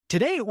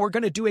Today, we're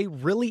going to do a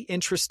really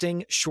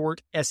interesting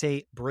short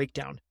essay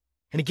breakdown.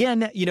 And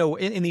again,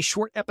 in these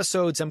short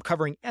episodes, I'm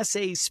covering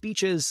essays,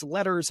 speeches,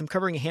 letters. I'm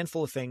covering a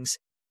handful of things.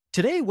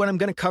 Today, what I'm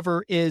going to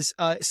cover is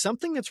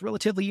something that's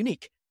relatively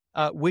unique,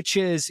 which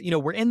is,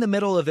 we're in the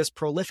middle of this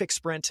prolific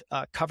sprint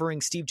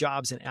covering Steve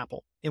Jobs and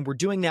Apple. And we're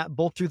doing that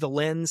both through the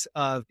lens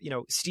of,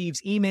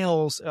 Steve's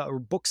emails or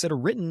books that are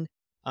written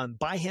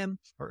by him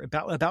or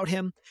about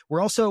him.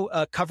 We're also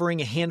covering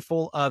a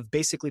handful of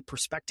basically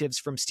perspectives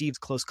from Steve's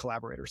close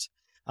collaborators.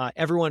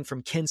 Everyone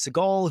from Ken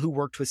Segall, who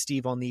worked with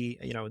Steve on the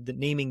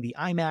naming the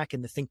iMac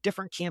and the Think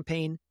Different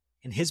campaign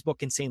in his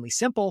book, Insanely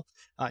Simple.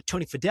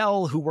 Tony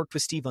Fadell, who worked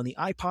with Steve on the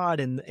iPod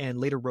and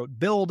later wrote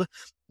Build.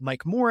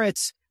 Mike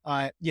Moritz,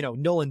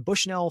 Nolan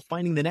Bushnell,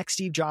 Finding the Next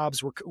Steve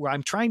Jobs, where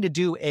I'm trying to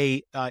do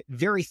a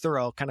very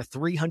thorough kind of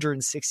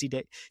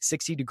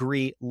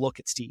 360-degree look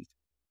at Steve.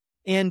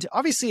 And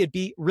obviously, it'd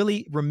be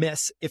really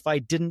remiss if I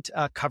didn't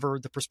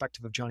cover the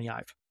perspective of Jony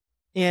Ive.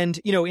 And,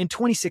 in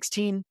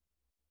 2016,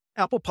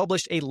 Apple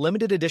published a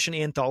limited edition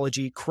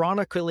anthology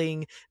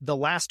chronicling the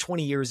last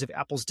 20 years of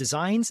Apple's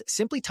designs,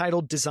 simply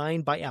titled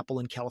Designed by Apple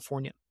in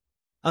California.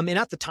 And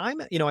at the time,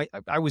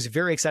 I was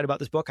very excited about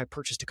this book. I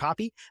purchased a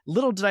copy.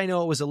 Little did I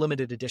know it was a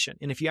limited edition.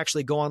 And if you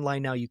actually go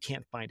online now, you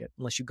can't find it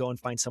unless you go and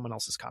find someone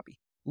else's copy.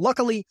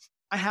 Luckily,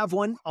 I have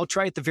one. I'll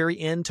try at the very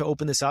end to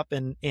open this up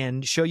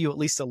and show you at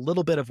least a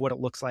little bit of what it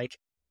looks like.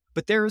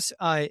 But there's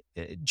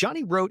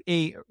Jony wrote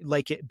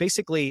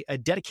basically a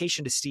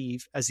dedication to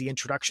Steve as the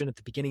introduction at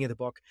the beginning of the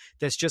book.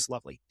 That's just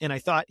lovely. And I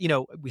thought,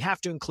 we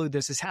have to include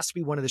this. This has to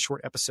be one of the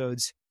short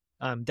episodes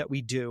that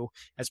we do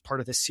as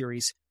part of this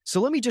series. So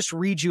let me just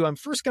read you. I'm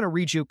first going to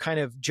read you kind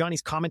of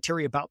Jony's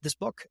commentary about this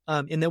book,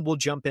 and then we'll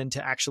jump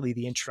into actually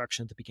the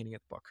introduction at the beginning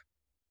of the book.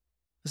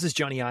 This is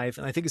Jony Ive,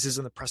 and I think this is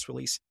in the press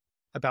release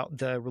about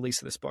the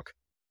release of this book.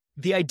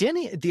 The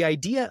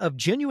idea of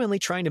genuinely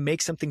trying to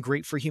make something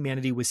great for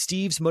humanity was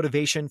Steve's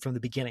motivation from the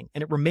beginning,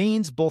 and it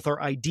remains both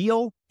our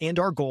ideal and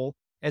our goal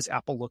as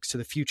Apple looks to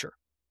the future.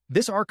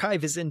 This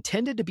archive is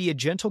intended to be a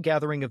gentle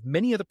gathering of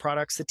many of the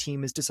products the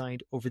team has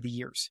designed over the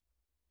years.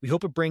 We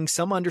hope it brings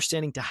some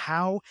understanding to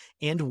how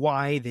and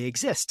why they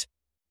exist,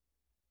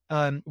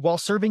 while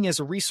serving as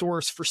a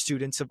resource for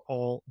students of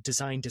all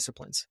design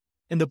disciplines.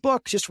 In the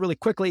book, just really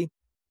quickly,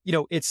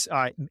 it's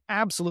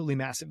absolutely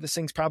massive. This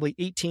thing's probably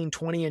 18,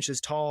 20 inches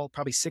tall,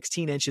 probably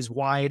 16 inches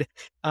wide.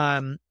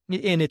 And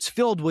it's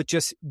filled with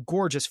just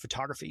gorgeous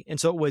photography. And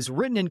so it was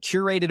written and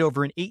curated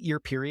over an 8-year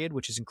period,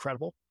 which is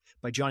incredible,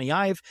 by Jony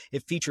Ive.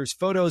 It features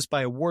photos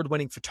by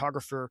award-winning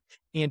photographer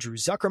Andrew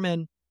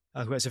Zuckerman,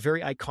 who has a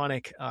very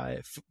iconic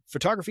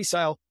photography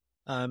style,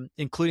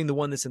 including the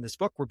one that's in this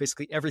book, where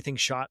basically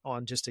everything's shot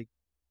on just a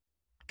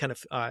kind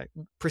of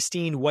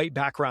pristine white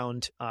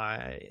background.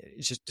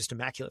 It's just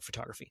immaculate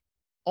photography.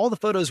 All the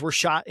photos were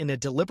shot in a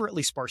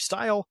deliberately sparse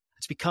style.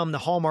 It's become the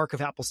hallmark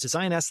of Apple's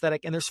design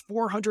aesthetic, and there's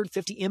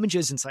 450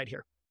 images inside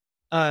here.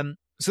 So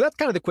that's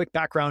kind of the quick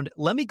background.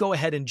 Let me go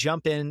ahead and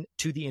jump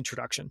into the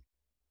introduction.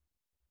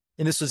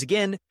 And this was,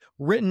 again,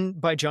 written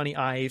by Jony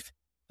Ive,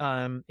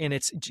 and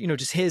it's,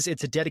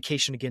 it's a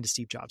dedication again to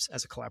Steve Jobs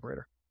as a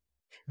collaborator.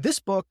 This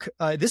book,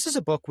 this is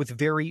a book with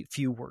very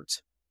few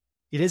words.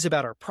 It is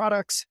about our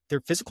products,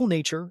 their physical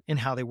nature, and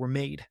how they were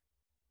made.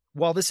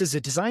 While this is a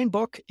design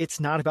book, it's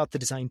not about the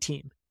design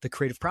team, the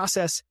creative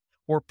process,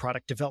 or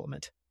product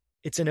development.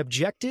 It's an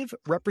objective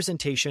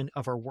representation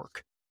of our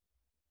work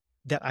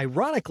that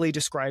ironically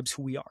describes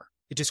who we are.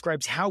 It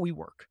describes how we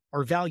work,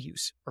 our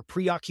values, our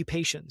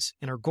preoccupations,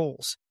 and our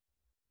goals.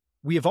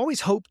 We have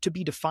always hoped to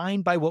be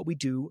defined by what we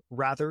do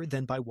rather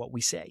than by what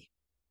we say.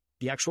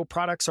 The actual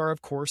products are,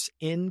 of course,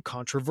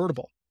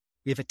 incontrovertible.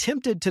 We have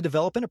attempted to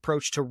develop an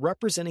approach to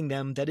representing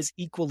them that is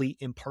equally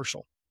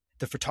impartial.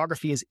 The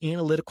photography is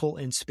analytical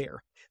and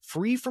spare,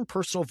 free from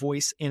personal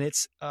voice and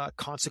its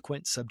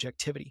consequent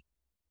subjectivity.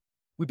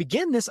 We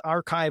begin this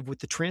archive with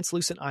the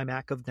translucent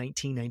iMac of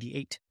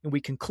 1998, and we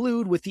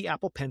conclude with the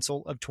Apple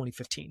Pencil of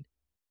 2015.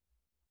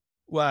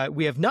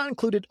 We have not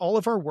included all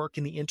of our work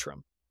in the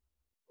interim,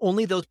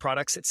 only those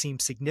products that seem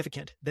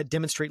significant, that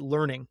demonstrate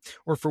learning,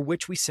 or for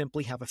which we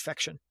simply have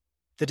affection.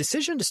 The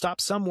decision to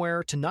stop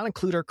somewhere, to not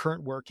include our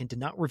current work, and to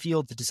not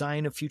reveal the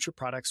design of future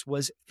products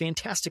was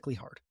fantastically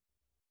hard.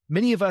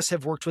 Many of us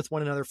have worked with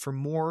one another for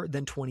more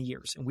than 20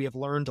 years, and we have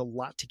learned a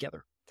lot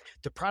together.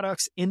 The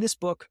products in this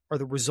book are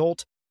the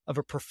result of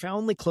a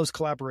profoundly close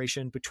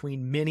collaboration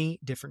between many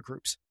different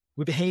groups.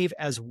 We behave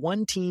as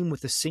one team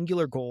with a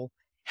singular goal.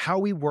 How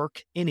we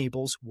work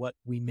enables what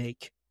we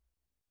make.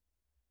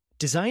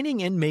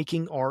 Designing and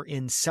making are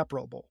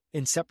inseparable.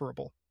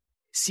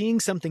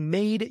 Seeing something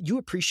made, you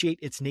appreciate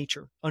its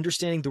nature,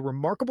 understanding the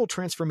remarkable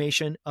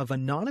transformation of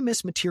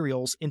anonymous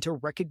materials into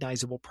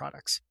recognizable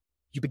products.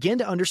 You begin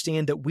to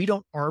understand that we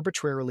don't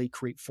arbitrarily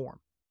create form.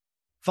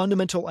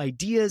 Fundamental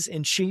ideas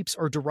and shapes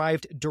are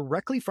derived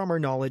directly from our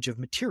knowledge of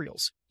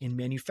materials in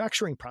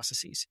manufacturing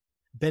processes,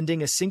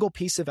 bending a single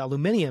piece of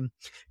aluminum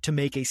to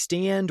make a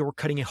stand or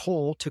cutting a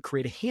hole to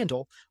create a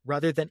handle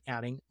rather than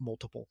adding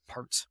multiple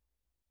parts.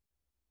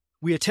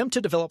 We attempt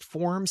to develop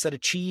forms that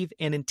achieve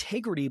an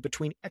integrity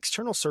between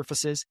external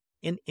surfaces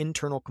and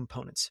internal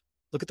components.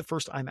 Look at the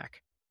first iMac.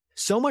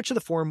 So much of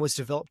the form was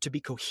developed to be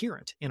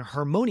coherent and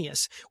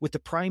harmonious with the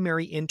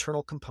primary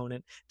internal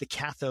component, the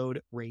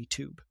cathode ray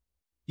tube.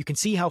 You can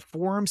see how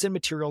forms and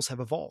materials have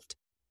evolved,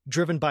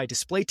 driven by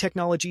display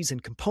technologies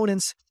and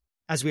components,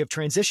 as we have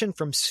transitioned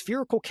from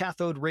spherical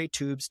cathode ray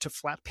tubes to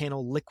flat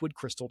panel liquid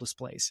crystal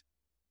displays.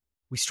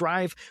 We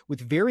strive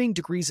with varying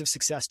degrees of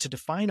success to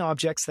define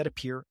objects that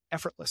appear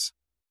effortless,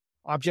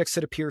 objects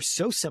that appear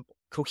so simple,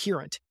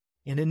 coherent,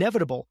 and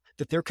inevitable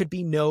that there could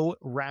be no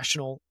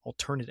rational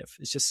alternative.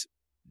 It's just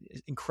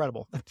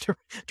incredible to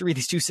read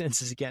these two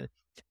sentences again.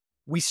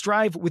 We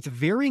strive with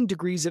varying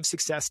degrees of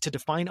success to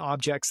define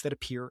objects that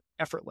appear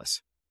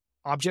effortless,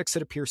 objects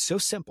that appear so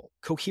simple,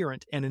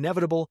 coherent, and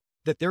inevitable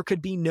that there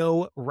could be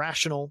no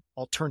rational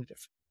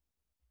alternative.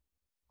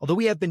 Although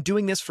we have been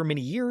doing this for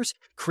many years,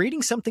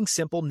 creating something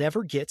simple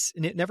never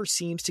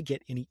seems to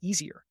get any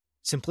easier.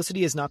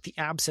 Simplicity is not the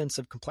absence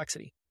of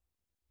complexity.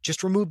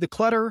 Just removing the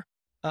clutter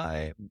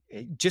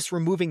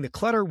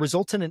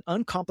results in an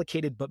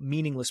uncomplicated but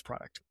meaningless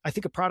product. I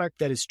think a product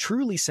that is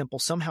truly simple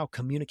somehow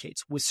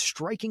communicates with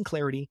striking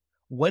clarity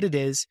what it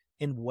is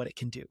and what it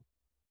can do.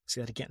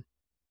 Say that again.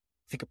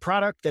 I think a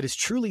product that is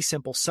truly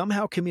simple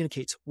somehow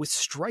communicates with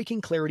striking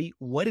clarity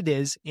what it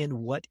is and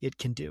what it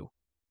can do.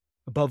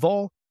 Above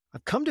all,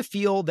 I've come to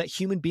feel that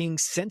human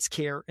beings sense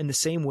care in the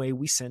same way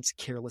we sense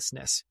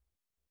carelessness.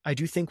 I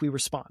do think we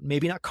respond,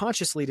 maybe not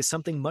consciously, to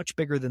something much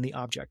bigger than the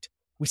object.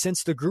 We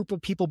sense the group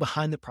of people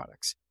behind the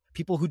products,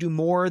 people who do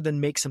more than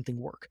make something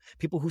work,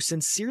 people who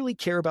sincerely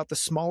care about the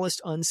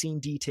smallest unseen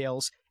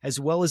details, as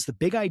well as the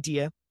big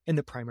idea and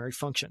the primary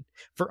function.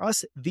 For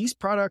us, these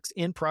products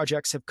and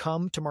projects have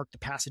come to mark the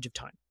passage of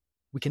time.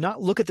 We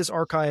cannot look at this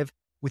archive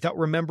without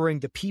remembering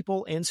the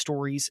people and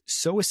stories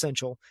so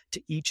essential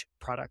to each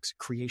product's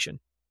creation.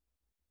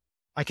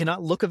 I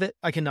cannot look at it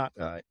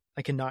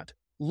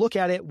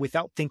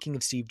without thinking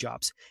of Steve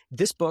Jobs.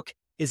 This book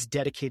is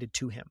dedicated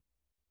to him.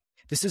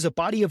 This is a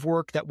body of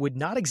work that would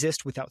not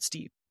exist without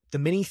Steve. The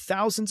many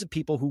thousands of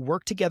people who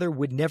work together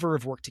would never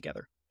have worked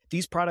together.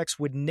 These products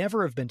would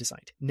never have been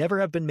designed,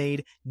 never have been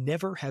made,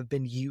 never have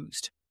been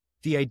used.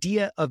 The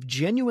idea of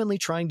genuinely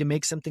trying to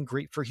make something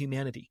great for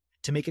humanity,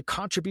 to make a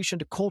contribution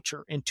to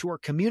culture and to our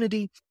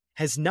community,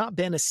 has not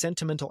been a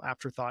sentimental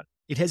afterthought.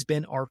 It has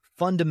been our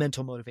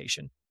fundamental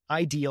motivation,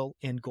 ideal,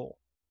 and goal.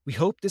 We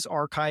hope this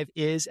archive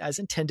is, as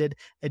intended,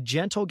 a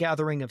gentle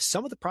gathering of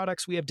some of the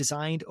products we have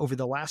designed over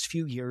the last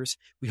few years.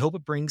 We hope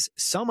it brings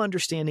some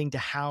understanding to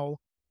how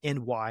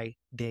and why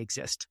they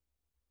exist.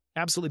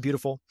 Absolutely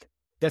beautiful.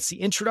 That's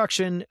the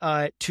introduction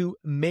to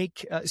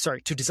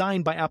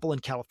Design by Apple in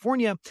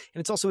California. And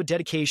it's also a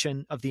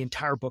dedication of the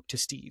entire book to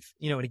Steve.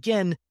 And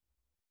again,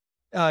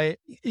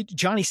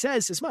 Jony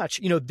says as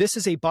much, this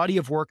is a body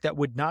of work that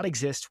would not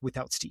exist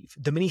without Steve.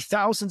 The many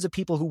thousands of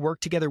people who work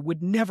together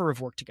would never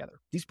have worked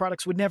together. These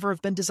products would never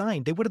have been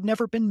designed. They would have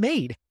never been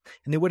made,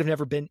 and they would have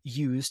never been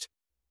used,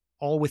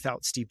 all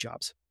without Steve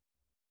Jobs.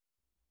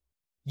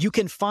 You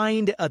can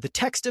find the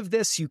text of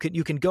this. You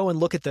can go and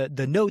look at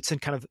the notes and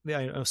kind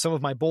of some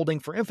of my bolding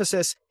for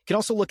emphasis. You can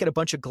also look at a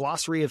bunch of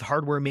glossary of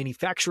hardware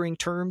manufacturing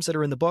terms that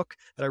are in the book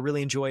that I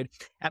really enjoyed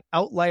at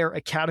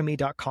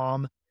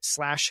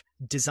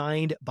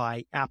outlieracademy.com/designed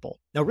by Apple.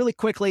 Now, really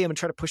quickly, I'm going to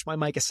try to push my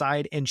mic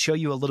aside and show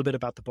you a little bit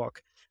about the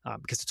book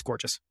because it's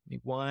gorgeous. Give me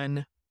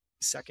 1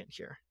 second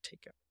here.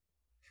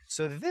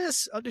 So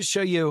this, I'll just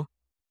show you.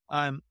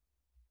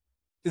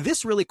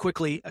 This really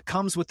quickly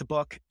comes with the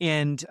book,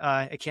 and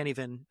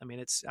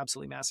it's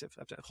absolutely massive.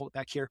 I have to hold it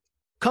back here.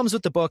 Comes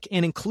with the book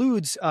and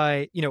includes,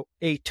 a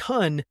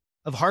ton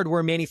of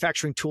hardware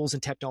manufacturing tools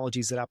and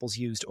technologies that Apple's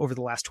used over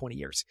the last 20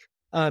 years.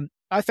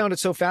 I found it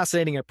so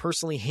fascinating. I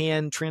personally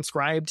hand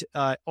transcribed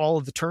all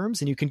of the terms,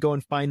 and you can go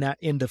and find that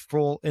in the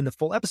full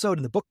episode,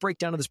 in the book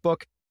breakdown of this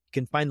book.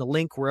 You can find the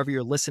link wherever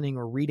you're listening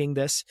or reading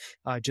this.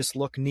 Just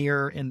look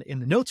near in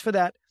the notes for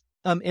that.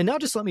 And now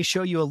just let me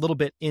show you a little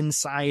bit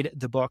inside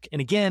the book. And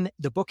again,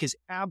 the book is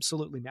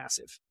absolutely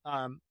massive.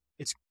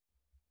 It's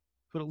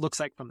what it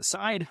looks like from the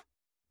side.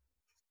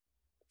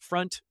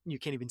 Front, you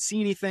can't even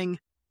see anything.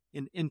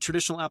 In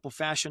traditional Apple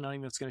fashion, I don't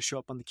even know if it's going to show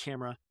up on the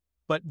camera.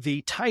 But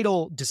the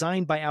title,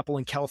 Designed by Apple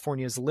in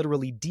California, is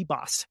literally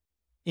debossed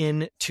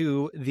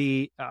into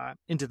the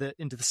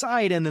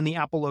side, and then the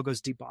Apple logo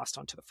is debossed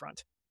onto the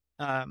front.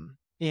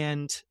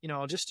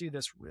 I'll just do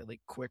this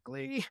really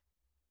quickly.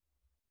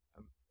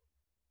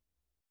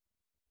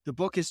 The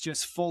book is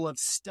just full of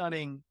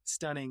stunning.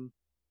 I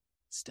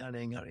don't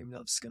even know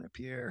if it's going to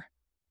appear.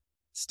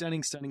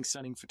 Stunning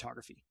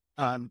photography.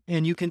 And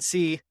you can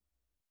see,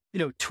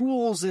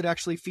 tools that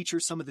actually feature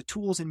some of the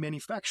tools and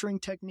manufacturing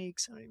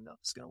techniques. I don't even know if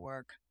it's going to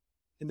work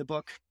in the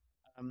book.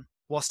 Well,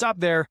 I'll stop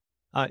there.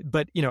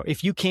 But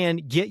if you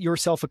can get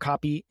yourself a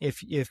copy,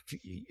 if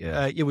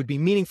it would be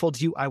meaningful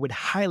to you, I would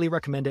highly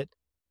recommend it.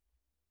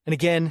 And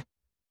again,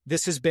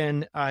 this has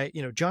been,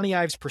 Jony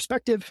Ive's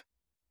perspective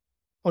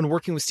on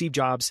working with Steve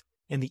Jobs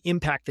and the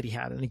impact that he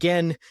had. And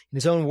again, in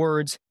his own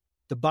words,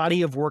 the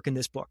body of work in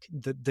this book,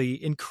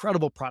 the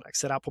incredible products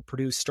that Apple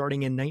produced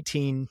starting in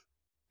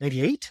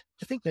 1998,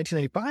 I think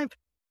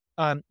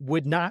 1995,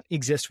 would not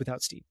exist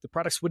without Steve. The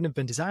products wouldn't have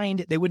been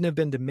designed, they wouldn't have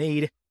been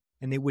made,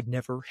 and they would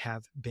never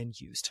have been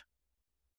used.